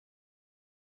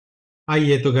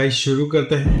आइए तो गाइस शुरू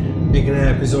करते हैं एक नया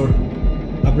एपिसोड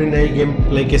अपनी नई गेम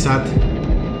प्ले के साथ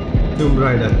टूम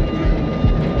राइडर।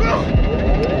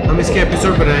 हम इसके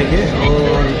एपिसोड बनाएंगे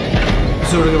और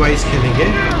एपिसोड के वाइज खेलेंगे।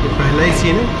 ये पहला ही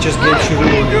सीन है, जस्ट गेम शुरू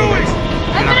हो गया गाइस।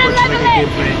 अगर आपको अच्छा लगे गेम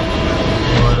प्ले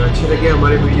और अच्छे लगे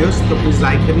हमारे वीडियोस तो प्लीज़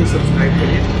लाइक करिए, सब्सक्राइब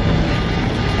करिए।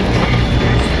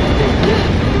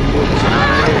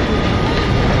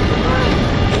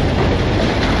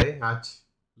 आज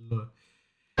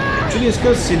एक्चुअली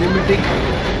इसका सिनेमेटिक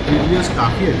वीडियोस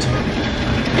काफ़ी अच्छा है,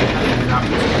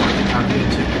 काफ़ी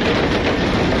अच्छे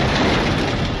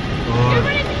और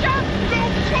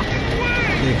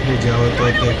देखने जाओ तो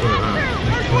देखो हाँ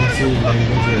कौन सी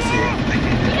लैंग्वेज ऐसी है।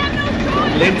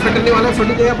 प्लेन फटने वाला फट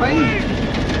गया भाई,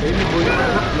 प्लेन फटने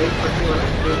वाला प्लेन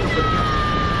तो फट गया।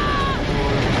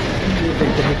 ये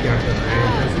देखते हैं क्या कर रहे हैं,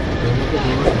 दोनों को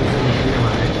दोनों से निकलने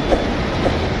वाले हैं।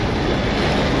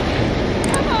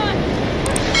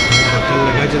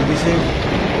 लगा जल्दी से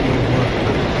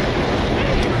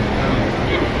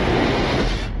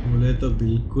बोले तो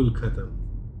बिल्कुल खत्म।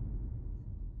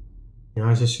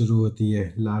 यहाँ से शुरू होती है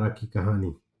लारा की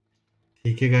कहानी।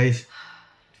 ठीक है guys,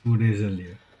 2 days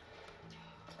earlier.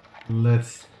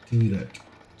 Let's do that.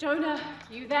 Jonah,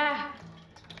 you there?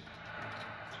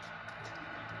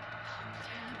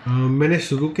 मैंने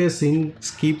शुरू के सीन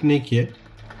स्किप नहीं किए,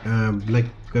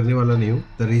 लाइक करने वाला नहीं हूँ।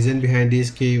 द रीजन बिहाइंड इज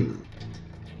कि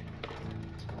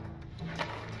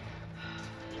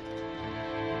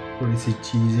थोड़ी सी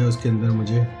चीज़ है उसके अंदर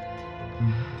मुझे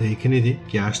देखनी थी,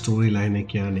 क्या स्टोरी लाइन है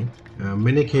क्या नहीं।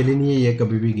 मैंने खेली नहीं है ये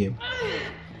कभी भी गेम,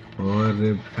 और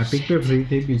एपिक पे फ्री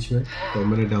थी बीच में तो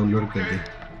मैंने डाउनलोड कर दी।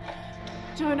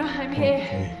 Jonah, I'm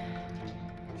here.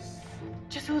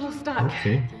 Just a little stuck.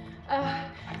 Okay.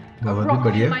 बहुत ही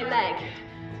बढ़िया।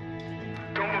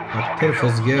 पत्थर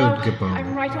फंस गया उनके पाँव।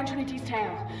 I'm right on Trinity's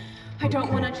tail. I don't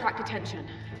want to attract attention.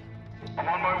 I'm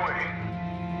on my way.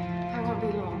 I won't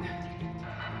be long.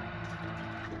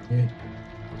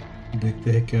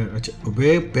 देखते हैं क्या। अच्छा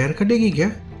अबे पैर कटेगी क्या?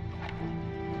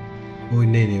 ओ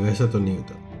नहीं वैसा तो नहीं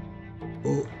होता।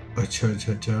 ओ अच्छा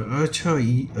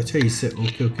इससे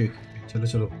ओके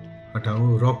चलो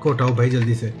हटाओ, रॉक को हटाओ भाई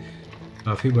जल्दी से।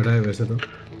 काफ़ी बड़ा है वैसे तो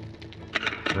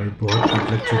भाई, बहुत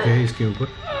कीट लग चुके हैं इसके ऊपर।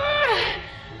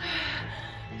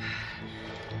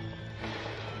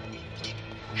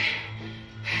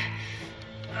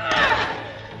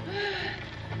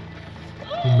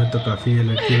 हिम्मत तो काफ़ी है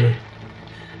लड़की में,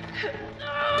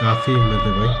 काफ़ी हिम्मत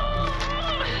है भाई।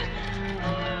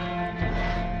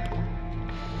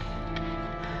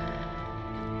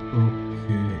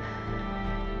 ओके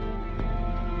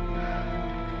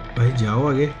भाई जाओ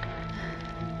आगे।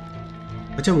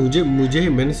 अच्छा मुझे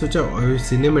मैंने सोचा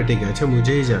सिनेमैटिक है। अच्छा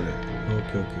मुझे ही जाना है।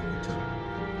 ओके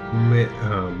चलो मैं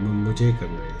हाँ मुझे ही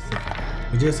करना है ऐसा।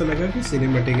 मुझे ऐसा लगा कि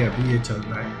सिनेमैटिक है, अभी ये चल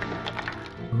रहा है।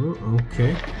 ओके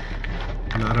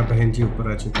लारा बहन जी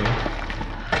ऊपर आ चुके हैं।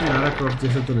 लारा क्रॉफ्ट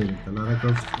जैसा तो नहीं लगता। लारा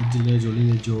क्रॉफ्ट जोली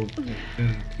ने जो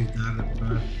किरदार अपना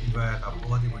निभाया था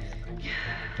बहुत ही बढ़िया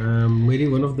था। मेरी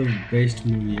one of the best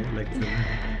movie है, लाइक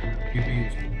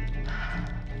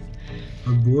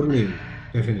और बोर नहीं हूँ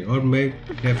डेफिनेटली, और मैं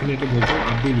डेफिनेटली बोलता हूँ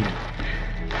अब भी नहीं।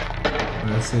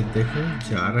 वैसे देखो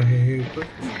जा रहे हैं ऊपर।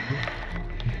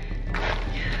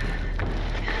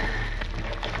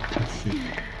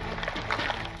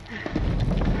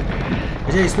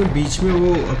 अच्छा इसमें बीच में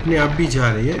वो अपने आप भी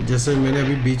जा रही है, जैसे मैंने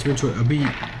अभी बीच में अभी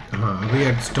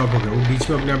स्टॉप हो गया, वो बीच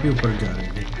में अपने आप ही ऊपर जा रहे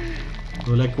थे।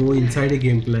 तो लाइक वो इनसाइड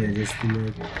गेम प्ले है, जिसको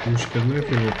मैं पुश करना है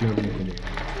फिर वो अपने आप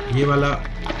निकलेगा। ये वाला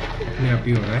अपने आप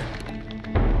ही हो रहा है,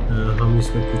 हम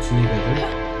इसमें कुछ नहीं कर रहे।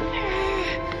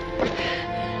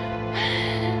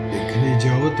 देखने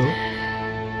जाओ तो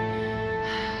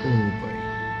ओ भाई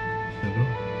चलो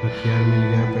हथियार मिल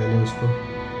गया पहले उसको।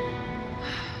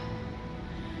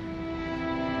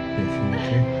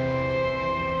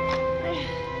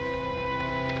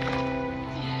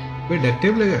 डक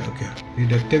टेप लगा क्या? ये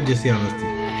डक टेप जैसी आवाज थी।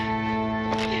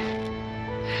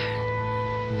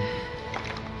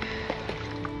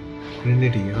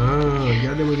 ट्रिनिटी, हाँ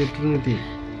याद है मुझे ट्रिनिटी,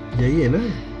 यही है ना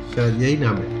शायद, यही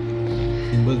नाम है।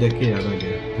 सिंबल देख के याद आ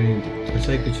गया ट्रिनिटी।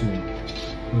 ऐसा ही कुछ नहीं,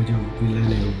 वो जो विलन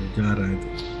है वो जा रहा है। तो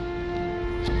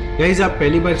गाइस आप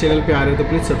पहली बार चैनल पे आ रहे हो तो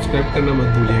प्लीज़ सब्सक्राइब करना मत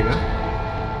भूलिएगा,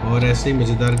 और ऐसे ही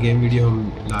मज़ेदार गेम वीडियो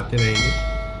हम लाते रहेंगे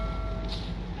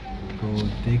तो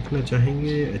देखना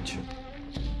चाहेंगे। अच्छा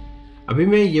अभी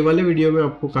मैं ये वाले वीडियो में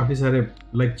आपको काफ़ी सारे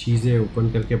लाइक चीज़ें ओपन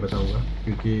करके बताऊंगा,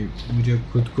 क्योंकि मुझे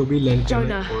खुद को भी लर्न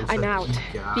करना है कौन सा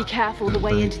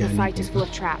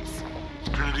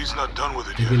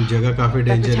लेकिन जगह काफ़ी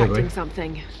डेंजर है भाई,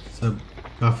 सब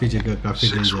काफ़ी जगह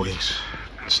काफ़ी डेंजर है।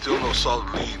 Still no solid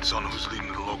leads on who's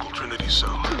leading the local Trinity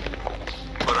cell.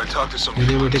 But I talked to some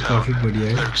people in town.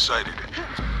 They're excited.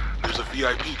 There's a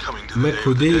VIP coming to the मैं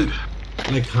खुद ही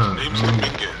like हाँ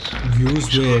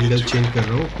व्यूज में एंगल चेंज कर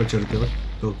रहा हूँ ऊपर चढ़ते वक्त,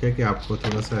 तो क्या कि आपको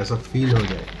थोड़ा सा ऐसा फील हो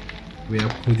जाए वे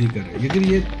आप खुद ही कर रहे हैं। लेकिन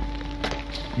ये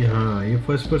ये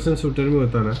फर्स्ट पर्सन शूटर में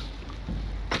होता ना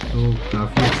तो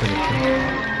काफ़ी अच्छा लगता है,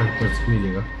 हर पर्सन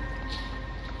मिलेगा।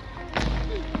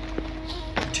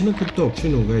 अच्छा ना, कुछ तो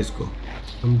ऑप्शन होगा इसको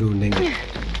हम ढूंढेंगे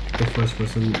तो फर्स्ट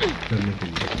पर्सन करने के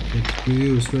लिए, क्योंकि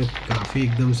उसमें काफ़ी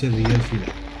एकदम से रियल फील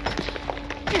है।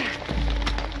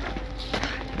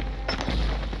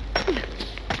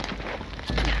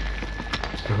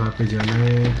 कहाँ पे जाना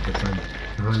है पता नहीं,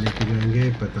 कहाँ लेके जाएंगे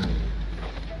पता नहीं,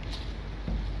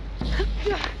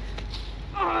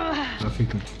 काफ़ी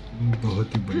कुछ बहुत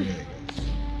ही बढ़िया है।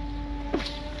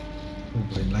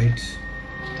 भाई लाइट्स,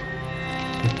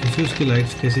 किसी उसकी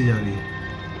लाइट्स कैसे जा रही है?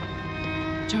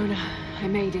 Jonah, I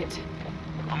made it.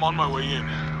 I'm on my way in.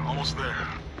 Almost there.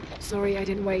 Sorry I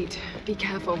didn't wait. Be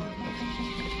careful.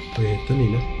 कोई तो नहीं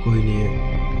ना, कोई नहीं है,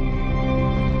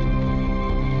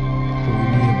 कोई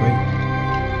नहीं है भाई।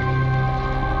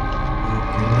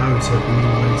 Okay, now it's happening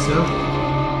by itself.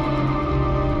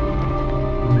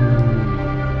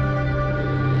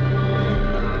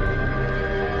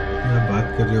 क्या बात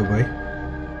कर रहे हो भाई,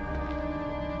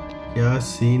 क्या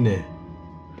सीन है,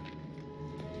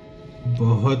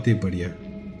 बहुत ही बढ़िया,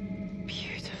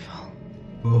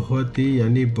 बहुत ही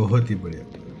यानी बहुत ही बढ़िया।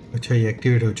 अच्छा ये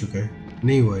एक्टिवेट हो चुका है,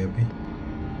 नहीं हुआ है अभी।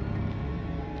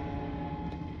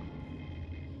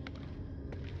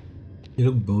 ये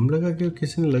लोग बम लगा के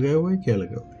किसी ने लगाया हुआ है, क्या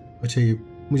लगा हुआ है? अच्छा ये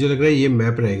मुझे लग रहा है ये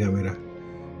मैप रहेगा मेरा,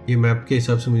 ये मैप के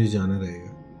हिसाब से मुझे जाना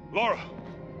रहेगा। Lara!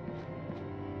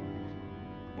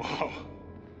 Wow.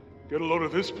 Get a load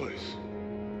of this place.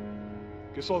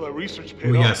 Guess all that research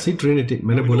paid off. C Trinity,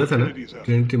 मैंने बोला था ना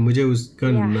ट्रिनिटी, मुझे उसका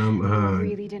नाम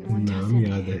नाम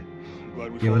याद है,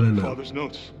 ये वाला नाम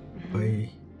भाई।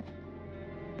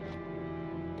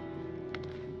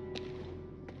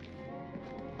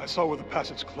 I saw where the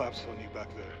passage collapsed on you back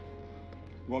there.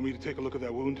 You want me to take a look at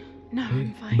that wound? No,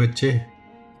 I'm fine. बच्चे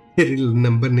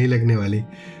नंबर नहीं लगने वाली।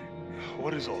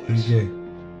 What is all this?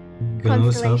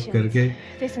 गाँव साफ करके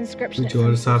कुछ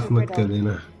और साफ मत कर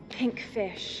देना। Pink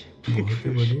fish. बहुत ही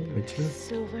बढ़िया। अच्छा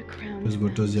कुछ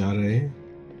गोटोस जा रहे हैं,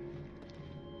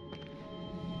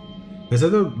 वैसे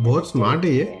तो बहुत स्मार्ट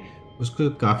है ये, उसको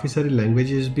काफ़ी सारी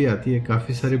लैंग्वेजेस भी आती है,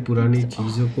 काफ़ी सारी पुरानी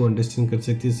चीज़ों को अंडरस्टैंड कर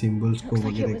सकती है, सिंबल्स को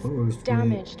वगैरह को, और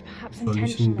उसमें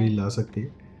सॉल्यूशन भी ला सकती है।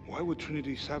 Why would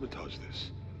Trinity sabotage this?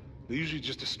 They usually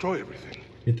just destroy everything.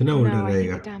 इतना ओल्डर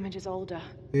रहेगा।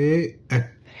 ये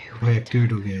भाई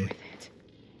एक्टिवेट हो गया है,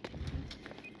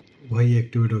 भाई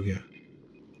एक्टिवेट हो गया।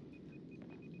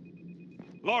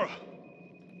 Lara!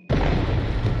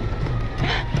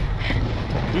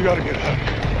 We gotta get out of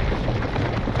here.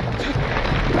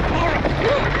 Lara!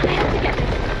 I have to get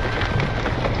this.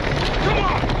 Come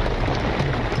on!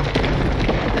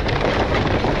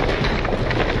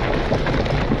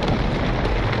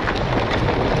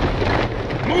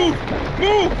 Move!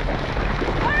 Move!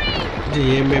 जी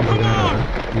ये मैं भगा रहा था,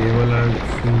 ये वाला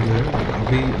सीन जो है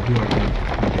अभी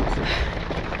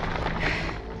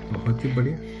बहुत ही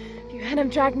बढ़िया। Had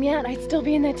him drag me out, I'd still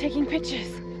be in there taking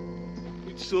pictures.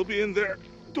 You'd still be in there.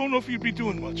 Don't know if you'd be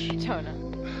doing much. Jonah.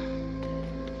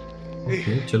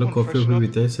 Okay, चलो कॉफी भी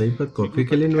पीते हैं, सही बात, कॉफी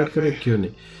के लिए इनवाइट करें क्यों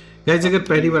नहीं। गाइस अगर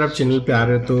पहली बार आप चैनल पे आ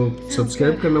रहे हो तो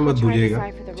सब्सक्राइब करना मत भूलिएगा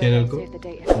चैनल को,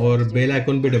 और बेल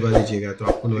आइकन पे दबा दीजिएगा तो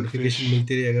आपको नोटिफिकेशन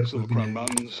मिलती रहे अगर कोई भी नया।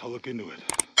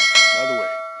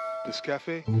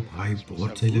 ओ भाई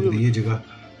बहुत सही लग रही है जगह।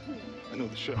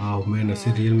 हाँ मैं नसी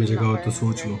रियल में जगह हो तो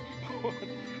सोच लो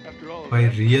भाई,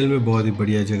 रियल में बहुत ही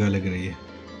बढ़िया जगह लग रही है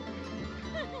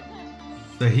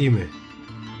सही में।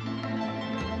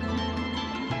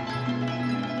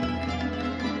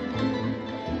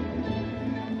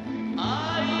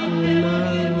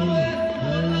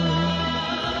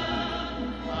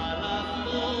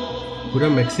 पूरा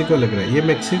मेक्सिको लग रहा है ये।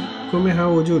 मेक्सिको में हाँ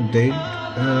वो जो डेड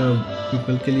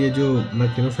पीपल के लिए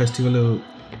जो फेस्टिवल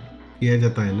किया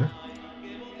जाता है ना,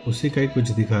 उसी का ही कुछ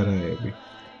दिखा रहा है अभी।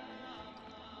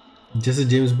 जैसे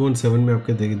जेम्स बॉन्ड 7 में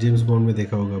आपके जेम्स बॉन्ड में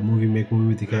देखा होगा, मूवी में एक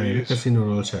मूवी दिखाया है कैसीनो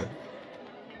रॉयल शायद।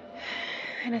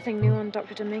 Anything new on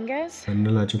Dr. Dominguez?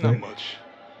 Colonel आ चुका है।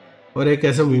 और एक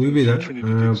ऐसा मूवी भी था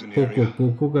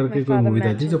पोको करके कोई मूवी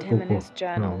था जो पोको,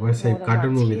 हाँ वैसे ही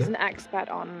कार्टून मूवी था।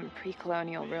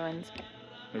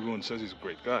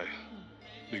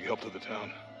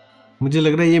 मुझे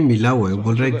लग रहा है ये मिला हुआ है,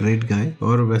 बोल रहा है ग्रेट गाय,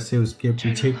 और वैसे उसके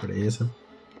पीछे ही पड़े ये सब।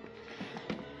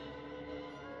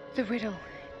 The riddle.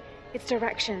 Its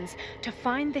directions. To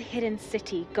find the hidden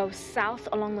city, go south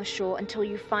along the shore until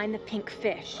you find the pink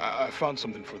fish. I found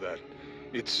something for that.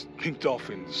 It's pink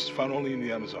dolphins, found only in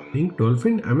the Amazon. Pink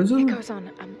dolphin, Amazon? It goes on.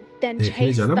 Then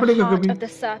chase the heart of the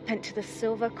serpent to the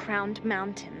silver-crowned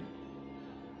mountain.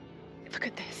 Look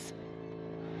at this.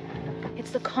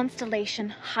 It's the constellation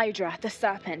Hydra, the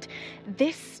serpent.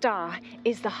 This star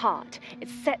is the heart.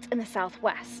 It's set in the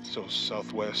southwest. So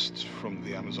southwest from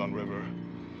the Amazon River.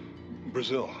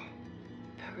 Brazil.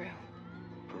 Peru.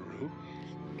 Peru?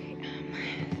 Okay,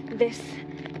 this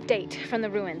date from the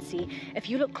ruins, see? If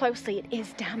you look closely, it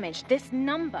is damaged. This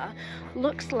number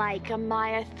looks like a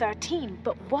Maya 13,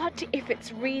 but what if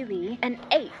it's really an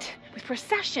 8? With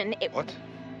precession, it... What?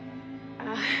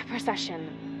 Precession.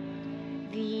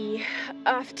 The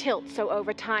Earth tilts, so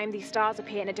over time, these stars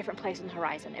appear in a different place on the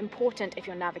horizon. Important if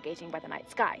you're navigating by the night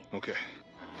sky. Okay.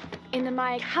 In the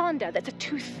Maya calendar, that's a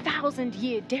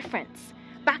 2,000-year difference.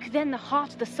 Back then, the heart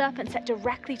of the serpent set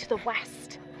directly to the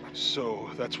west. So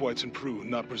that's why it's in Peru,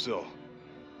 not Brazil.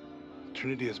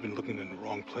 Trinity has been looking in the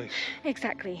wrong place.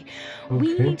 Exactly. Okay.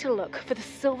 We need to look for the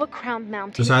silver-crowned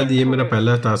mountain. तो शायद ये मेरा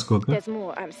पहला task होगा. There's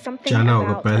more. Something जाना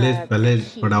होगा about पहले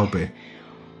पड़ाव पे.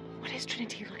 What is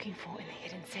Trinity looking for in the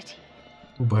hidden city?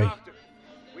 ओ भाई.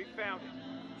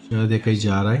 शायद ये कहीं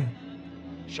जा रहा है.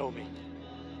 Show me.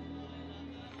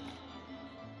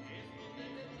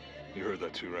 You heard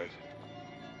that too, right?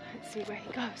 Let's see where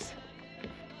he goes.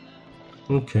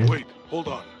 Okay. Wait, hold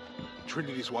on.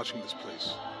 Trinity's watching this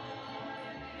place.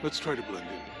 Let's try to blend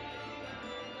in.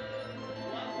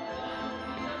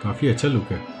 काफी अच्छा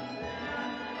look है.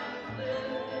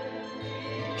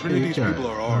 Trinity's people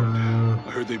are armed.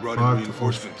 I heard they brought in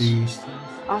reinforcements.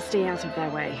 I'll stay out of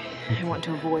their way. I want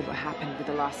to avoid what happened with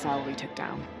the last cell we took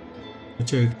down.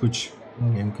 अच्छा कुछ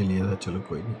game के लिए था, चलो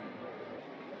कोई नहीं.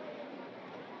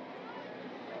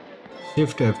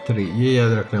 Shift F3 ये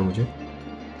याद रखना है मुझे.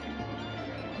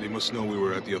 They must know we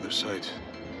were at the other site.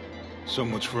 So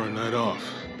much for a night off.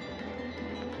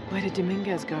 Where did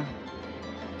Dominguez go?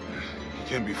 He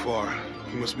can't be far.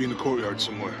 He must be in the courtyard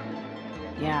somewhere.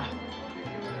 Yeah.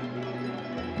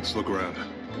 Let's look around.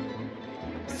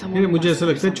 ये मुझे ऐसा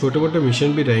लगता है छोटे-मोटे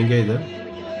mission भी रहेंगे इधर.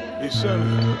 Hey Sam,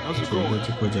 how's it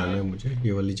going? को जाना है मुझे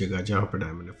ये वाली जगह जहाँ पर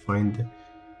है मैंने फाइंड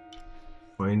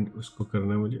उसको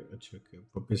करना है मुझे. अच्छा ओके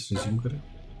वापस रिज्यूम करें.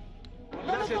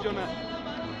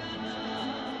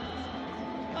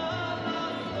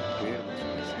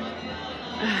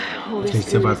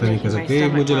 इससे बात नहीं कर सकते.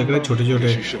 मुझे लग रहा है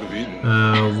छोटे-छोटे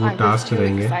वो टास्क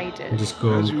रहेंगे जिसको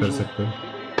हम कर सकते हैं.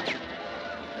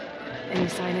 Any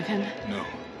sign of him? No.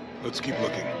 Let's keep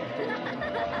looking.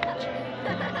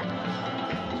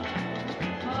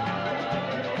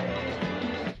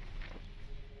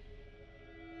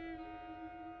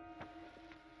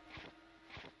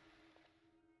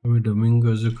 हमें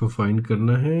डोमिंगोज को फाइंड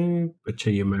करना है.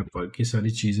 अच्छा ये मैप पर की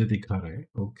सारी चीजें दिखा रहा है.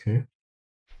 Okay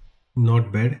not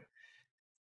bad.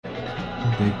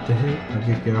 देखते हैं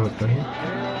आगे क्या होता है.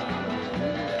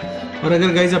 और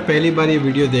अगर गाइज आप पहली बार ये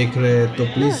वीडियो देख रहे हैं तो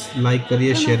प्लीज लाइक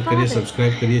करिए, शेयर करिए,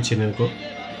 सब्सक्राइब करिए चैनल को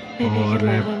और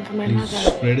please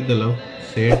spread the love.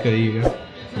 Share करिएगा,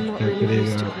 सब्सक्राइब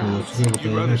करिएगा. आपको दोस्तों को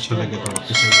बताइएगा अच्छा लगे तो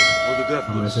वापस आइएगा.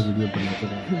 हम ऐसे वीडियो बनाते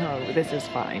रहेंगे. No, this is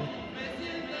fine.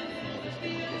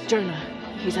 Jonah,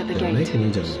 he's at the gate.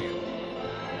 नहीं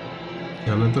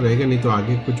जाना तो रहेगा, नहीं तो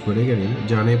आगे कुछ बढ़ेगा नहीं.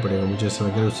 जाना ही पड़ेगा मुझे. ऐसा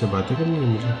लग रहा है उससे बातें करनी है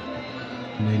मुझे.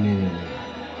 नहीं.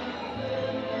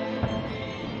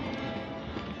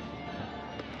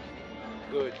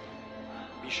 Good.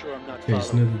 Be sure I'm not following.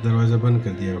 इसने दरवाजा बंद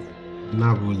कर दिया.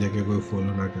 ना बोल दिया कि कोई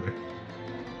फॉलो ना करे.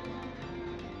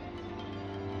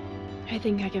 I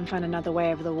think I can find another way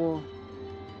over the wall.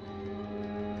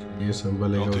 ये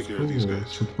संभालेगा उसको.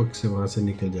 छुपक से वहाँ से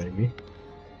निकल जाएगी.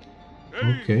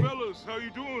 Hey fellas, how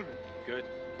you doing? Good.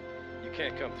 You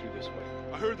can't come through this way.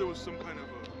 I heard there was some kind of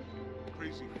a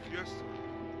crazy fiesta.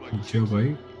 अच्छा भाई.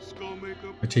 Skull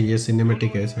makeup. अच्छा ये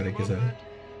सिनेमैटिक है सारे के सारे.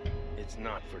 It's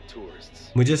not for tourists.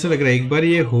 मुझे ऐसा लग रहा है एक बार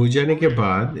ये हो जाने के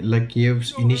बाद लाइक ये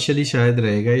इनिशियली शायद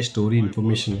रहेगा ये स्टोरी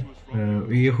इन्फॉर्मेशन.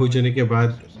 ये हो जाने के बाद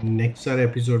नेक्स्ट सारे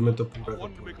एपिसोड में तो पूरा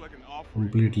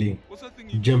completely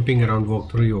jumping around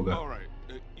walkthrough yoga. All right.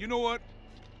 You know what?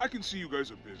 I can see you guys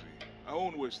are busy. I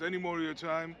won't waste any more of your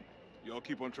time. Y'all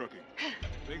keep on trucking.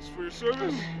 Thanks for your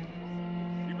service.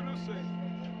 Keeping us safe.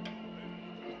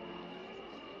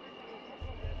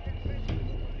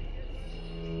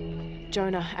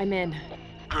 Jonah, I'm in.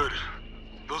 Good.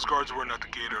 Those guards weren't at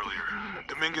the gate earlier.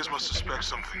 Dominguez must suspect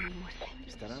something.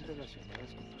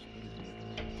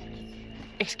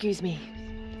 Excuse me.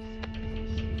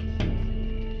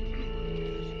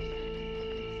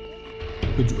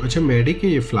 कुछ अच्छा medic है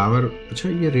ये flower. अच्छा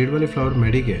ये red वाले flower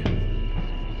medic है।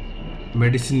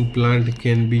 Medicine plant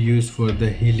can be use for the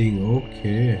healing.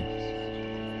 Okay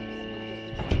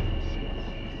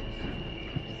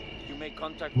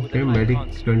okay medic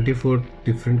 24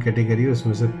 different category है,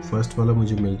 उसमें से फर्स्ट वाला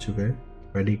मुझे मिल चुका है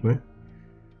मेडिक में।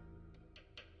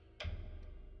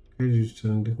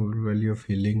 Value of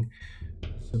healing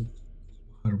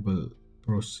herbal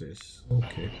process.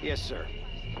 Okay Yes, sir.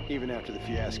 Even after the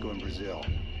fiasco in Brazil,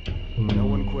 no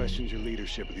one questions your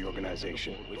leadership of the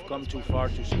organization. We've come too far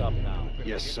to stop now.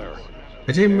 Yes, sir.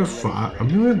 अच्छा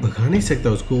अभी मैं भगा नहीं सकता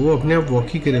उसको, वो अपने आप वॉक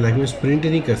ही करे, लेकिन मैं स्प्रिंट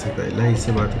नहीं कर सकता। ला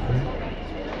इससे बात करें।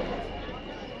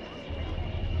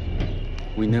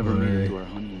 We never made it to our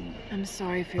honeymoon. I'm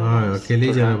sorry for your हाँ loss. अकेले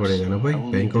ही जाना पड़ेगा ना भाई,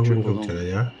 बैंकॉक चला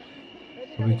जा।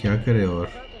 अभी क्या करे और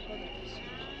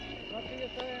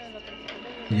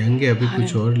यंग है अभी,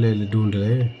 कुछ और ले ढूंढ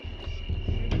रहे हैं।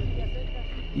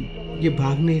 ये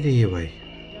भाग नहीं रही है भाई,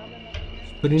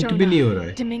 स्प्रिंट भी नहीं हो रहा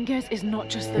है। Dominguez is not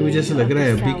just the मुझे ऐसा लग रहा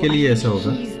है अभी के लिए ऐसा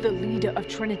होगा। He's the leader of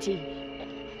Trinity.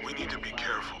 We need to be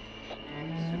careful.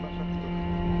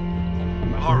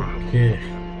 Okay.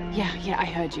 Yeah, I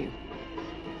heard you.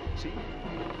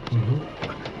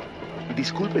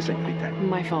 Disculpe, señorita.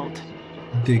 My fault.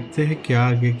 देखते हैं क्या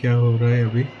आगे क्या हो रहा है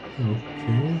अभी।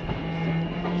 ओके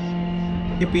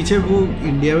ये पीछे वो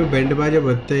इंडिया में बैंड बाजा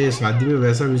बजता है, शादी में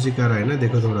वैसा म्यूजिक आ रहा है ना,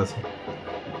 देखो थोड़ा सा।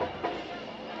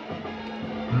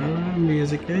 हाँ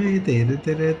म्यूजिक है ये तेरे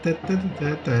तेरे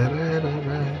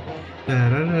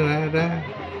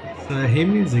सही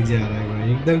म्यूजिक जा रहा है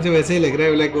भाई, एकदम से वैसे ही लग रहा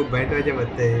है लाइक वो बैंड बाजा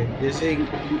बजते हैं जैसे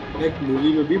एक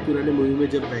मूवी में भी, पुराने मूवी में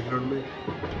जब बैकग्राउंड में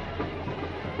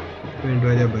बैंड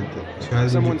बाजा बजता है।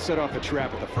 Someone set off a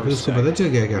trap at the फिर first उसको sight. पता चल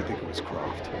गया I क्या? think it was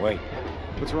Croft. Wait,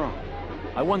 What's wrong?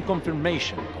 I want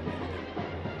confirmation, Commander.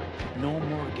 No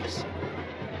more guessing.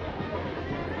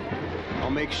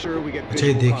 I'll make sure we get अच्छा,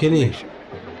 ये visual देखे नहीं? confirmation.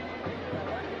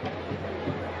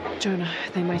 Jonah,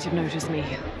 they might have noticed me.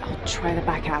 I'll try the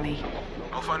back alley.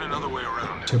 I'll find another way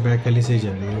around. अच्छा back वाली से ही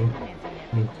जा रही हो।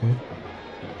 ओके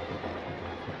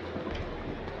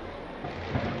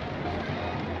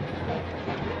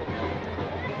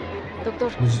Doctor,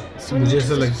 मुझे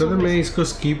ऐसा लगता था मैं इसको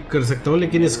स्कीप कर सकता हूँ,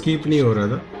 लेकिन स्कीप नहीं हो रहा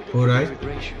था, हो रहा है।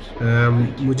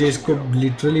 मुझे इसको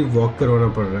लिटरली वॉक करवाना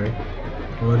पड़ रहा है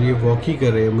और ये वॉक ही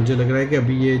कर रहे हैं। मुझे लग रहा है कि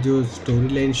अभी ये जो स्टोरी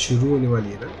लाइन शुरू होने वाली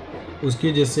है ना,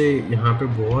 उसकी वजह से यहाँ पे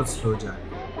बहुत स्लो जा रही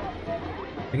है,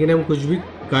 लेकिन हम कुछ भी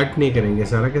कट नहीं करेंगे,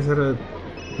 सारा का सारा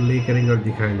प्ले करेंगे और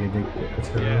दिखाएंगे। देखते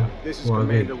अच्छा This is वो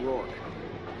आगे Commander Rourke.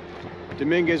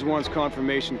 Dominguez wants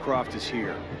confirmation Croft is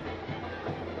here.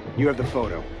 You have the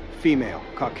photo. Female,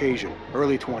 Caucasian,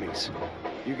 early 20s.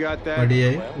 You got that? बढ़िया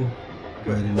है।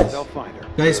 Very nice. They'll find her.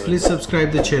 Guys, please subscribe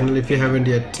the channel if you haven't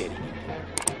yet.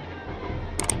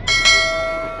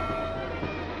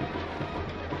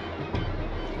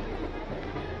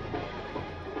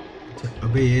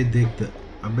 अबे ये देखता,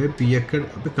 अबे पियक्कड़,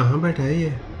 अबे कहाँ बैठा है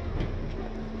ये?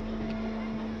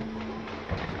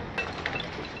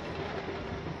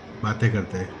 बातें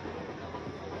करते हैं।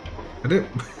 अरे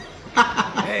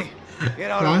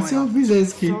कहाँ से ऑफिस है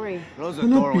इसकी?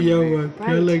 ना पिया हुआ,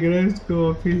 क्या लग रहा है इसको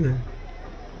ऑफिस है?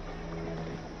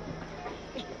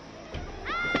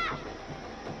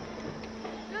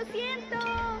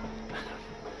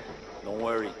 Don't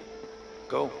worry.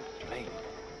 Go. Hey.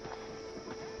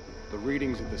 The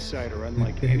readings at the site are unlike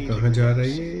देखते हैं anything. कहाँ जा रहा है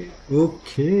ये?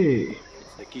 Okay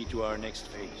It's the key to our next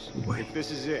phase. If this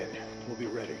is it, we'll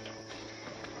be ready.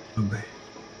 अबे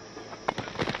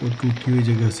वो टूटी हुई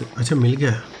जगह से, अच्छा मिल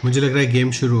गया। मुझे लग रहा है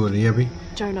गेम शुरू हो रही है अभी।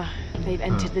 Jonah, they've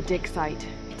entered the dig site.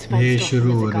 It's ये fenced off शुरू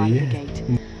with हो a रही guarded है। gate.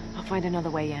 I'll find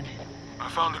another way in. I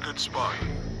found a good spot.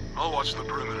 I'll watch the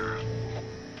perimeter.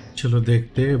 चलो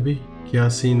देखते हैं अभी क्या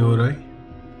सीन हो रहा है।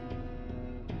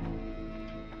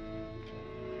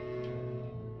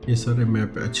 ये सारे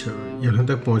मैप, अच्छा यहाँ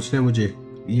तक पहुँचना है मुझे।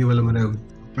 ये वाला मेरा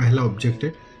पहला ऑब्जेक्ट है,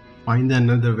 find the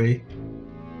another way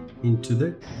into the.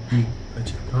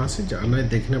 अच्छा कहाँ से जाना है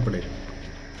देखना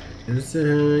पड़ेगा। जैसे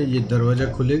ये दरवाज़ा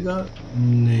खुलेगा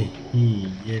नहीं,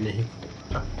 ये नहीं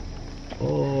खुलेगा।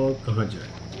 और कहाँ जाए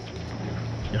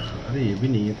यहाँ? अरे ये भी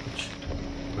नहीं है कुछ,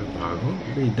 मैं भागो।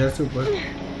 अरे इधर से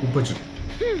ऊपर चढ़,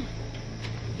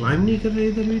 क्लाइम नहीं कर रहे,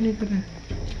 इधर भी नहीं कर रहे।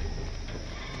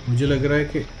 मुझे लग रहा है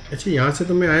कि अच्छा यहाँ से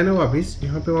तो मैं आया ना वापस,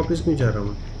 यहाँ पे वापस क्यों जा रहा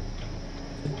हूँ?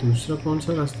 दूसरा कौन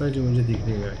सा रास्ता है जो मुझे दिख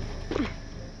नहीं रहा है?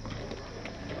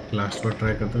 लास्ट बार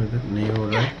ट्राई करता हूँ, इधर नहीं हो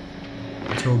रहा है।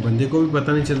 अच्छा वो बंदे को भी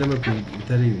पता नहीं चल रहा मैं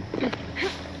इधर ही हूँ।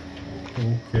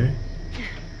 ओके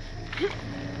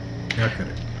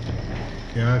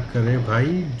क्या करें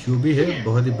भाई, जो भी है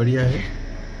बहुत ही बढ़िया है।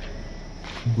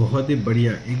 बहुत ही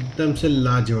बढ़िया, एकदम से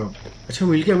लाजवाब। अच्छा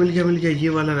मिल गया ये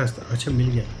वाला रास्ता। अच्छा मिल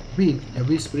गया।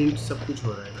 अभी स्प्रिंट सब कुछ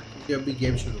हो रहा है ना, क्योंकि अभी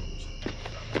गेम शुरू हो गई।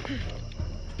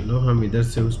 चलो हम इधर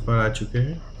से उस पर आ चुके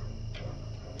हैं।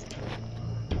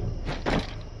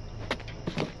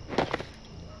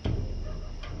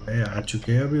 आ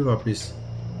चुके हैं अभी वापस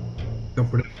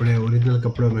कपड़े ओरिजिनल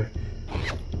कपड़ों में।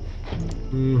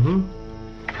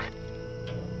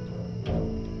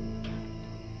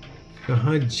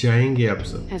 कहाँ जाएंगे आप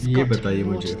सब, ये बताइए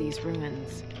मुझे।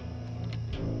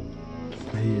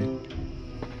 सही है,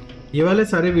 ये वाले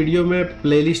सारे वीडियो मैं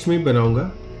प्लेलिस्ट में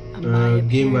बनाऊंगा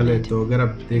गेम वाले, तो अगर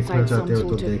आप देखना चाहते हो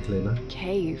तो देख लेना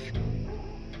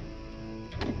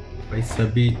भाई।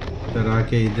 सभी तरह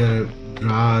के इधर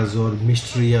राज और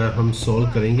मिस्ट्रियाँ हम सॉल्व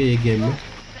करेंगे ये गेम में।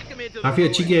 काफ़ी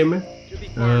अच्छी गेम है,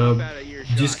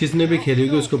 किसने भी खेली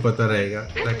होगी उसको पता रहेगा।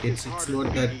 Like it's not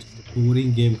that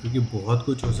boring game, क्योंकि बहुत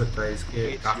कुछ हो सकता है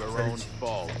इसके, काफ़ी सारी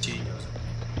चीज़ हो सकती है।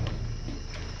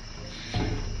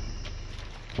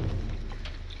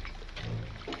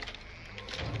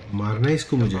 मारना है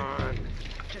इसको मुझे,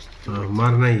 हाँ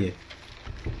मारना ही है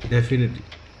डेफिनेटली।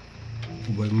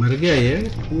 भाई मर गया ये,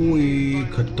 ओए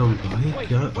खत्म भाई।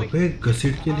 क्या अबे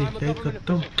घसीट के लेके आए,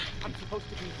 खत्म।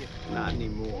 Not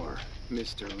anymore,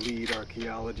 Mr. Lead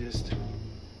Archaeologist.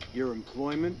 Your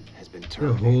employment has been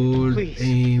terminated. Hold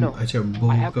M, अच्छा बो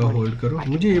का होल्ड करो।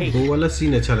 मुझे ये बो वाला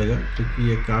सीन अच्छा लगा, क्योंकि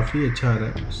ये काफ़ी अच्छा आ रहा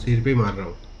है। सिर पे मार रहा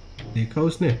हूँ, देखा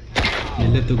उसने, ये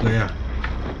ले तो गया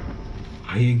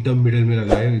भाई। एकदम मिडल में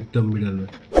लगा है, एकदम मिडल में।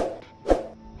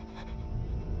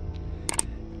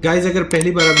 गाइज अगर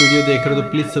पहली बार आप वीडियो देख रहे हो तो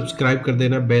प्लीज सब्सक्राइब कर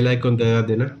देना, बेल आइकन दबा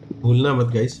देना, भूलना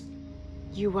मत guys.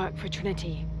 You work for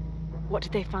Trinity. What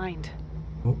did they find?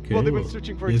 Okay. Well, they've been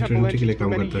searching for a temple entrance for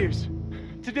many years.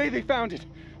 Today they found it.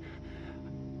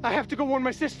 I have to go warn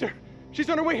my sister. She's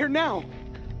on her way here now.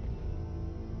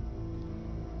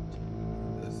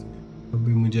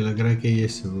 अभी मुझे लग रहा है कि ये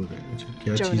जरूर है। अच्छा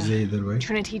क्या चीज़ है इधर भाई?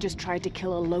 Trinity just tried to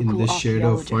kill a local In the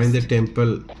shadow, find the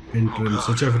temple entrance.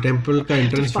 अच्छा टेंपल का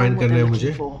एंट्रेंस फाइंड करना है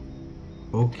मुझे।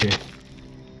 ओके।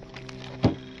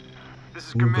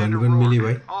 गन मिली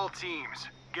भाई।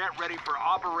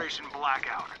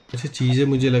 अच्छा चीज़ें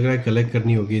मुझे लग रहा है कलेक्ट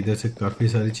करनी होगी इधर से, काफ़ी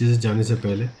सारी चीज़ें जाने से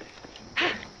पहले।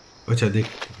 अच्छा देख,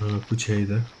 हाँ कुछ है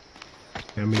इधर।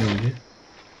 क्या मिला मुझे?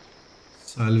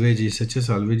 साल्वेजिस। अच्छा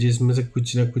साल्वेजिस में से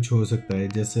कुछ ना कुछ हो सकता है,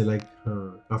 जैसे लाइक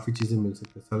हाँ काफ़ी चीज़ें मिल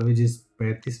सकती है। साल्वेजिस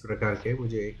 35 प्रकार के,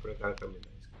 मुझे एक प्रकार का मिला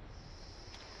है।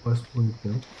 फर्स्ट पॉइंट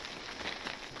में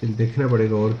फिर देखना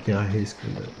पड़ेगा और क्या है इसके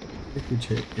अंदर, कुछ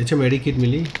है। अच्छा मेडिकिट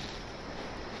मिली,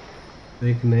 तो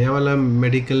एक नया वाला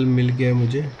मेडिकल मिल गया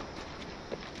मुझे,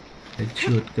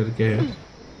 एक्चुएट करके है।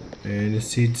 And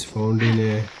seeds found in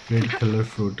A red colour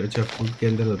fruit. अच्छा फ्रूट के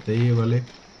अंदर होते हैं ये वाले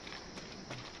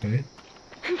है।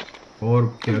 और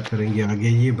क्या करेंगे आगे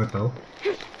ये बताओ।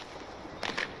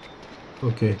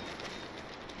 ओके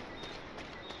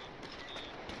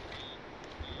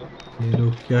ये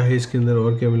लोग क्या है इसके अंदर,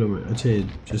 और क्या मिला मैं? अच्छा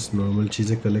जस्ट नॉर्मल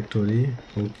चीज़ें कलेक्ट हो रही है।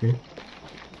 ओके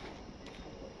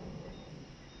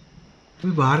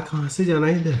अभी बाहर कहाँ से जाना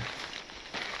है? इधर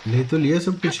ले तो लिया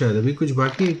सब कुछ, शायद अभी कुछ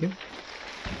बाकी है क्या?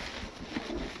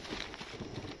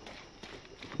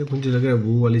 मुझे लग रहा है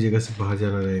वो वाली जगह से बाहर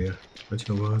जाना रहेगा।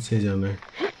 अच्छा वहाँ से जाना है।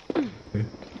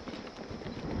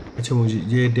 अच्छा मुझे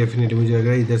ये डेफिनेटली मुझे लग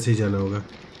रहा है इधर से ही जाना होगा।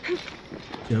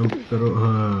 जंप करो,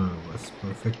 हाँ बस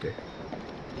परफेक्ट है।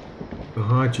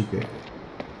 कहाँ आ चुके?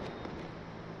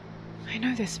 I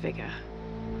know this figure.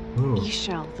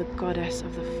 Ishal, the goddess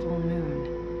of the full moon.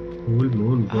 Full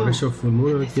moon, goddess of full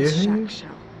moon. क्या है?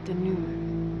 Shakshal, the new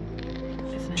moon.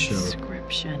 There's an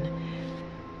inscription.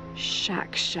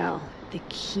 Shakshal, the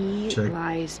key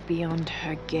lies beyond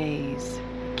her gaze.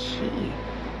 Key.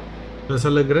 ऐसा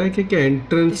लग रहा है कि क्या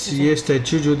entrance ये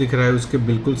statue जो दिख रहा है उसके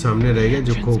बिल्कुल सामने रहेगा,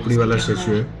 जो खोपड़ी वाला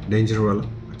स्टैचू है, डेंजर वाला।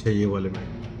 अच्छा ये वाले में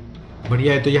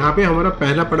बढ़िया है। तो यहाँ पे हमारा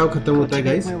पहला पड़ाव खत्म होता है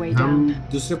गाइस। हम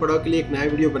दूसरे पड़ाव के लिए एक नया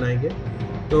वीडियो बनाएंगे,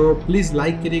 तो प्लीज़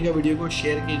लाइक करिएगा, वीडियो को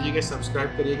शेयर कीजिएगा, सब्सक्राइब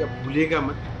करिएगा, भूलिएगा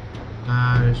मत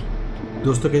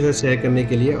दोस्तों के साथ शेयर करने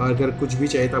के लिए। और अगर कुछ भी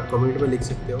चाहिए तो आप कमेंट में लिख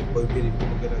सकते हो, कोई भी रिव्यू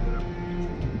वगैरह अगर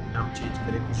आप चेंज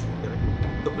करें, कुछ भी करें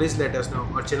तो प्लीज़ लेट अस नो।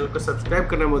 और चैनल को सब्सक्राइब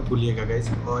करना मत भूलिएगा गाइस,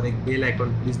 और एक बेल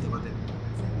आइकन प्लीज़ दबा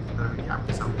देना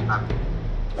आपके सामने।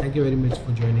 Thank you very much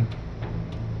for joining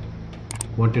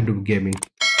wanted noob gaming.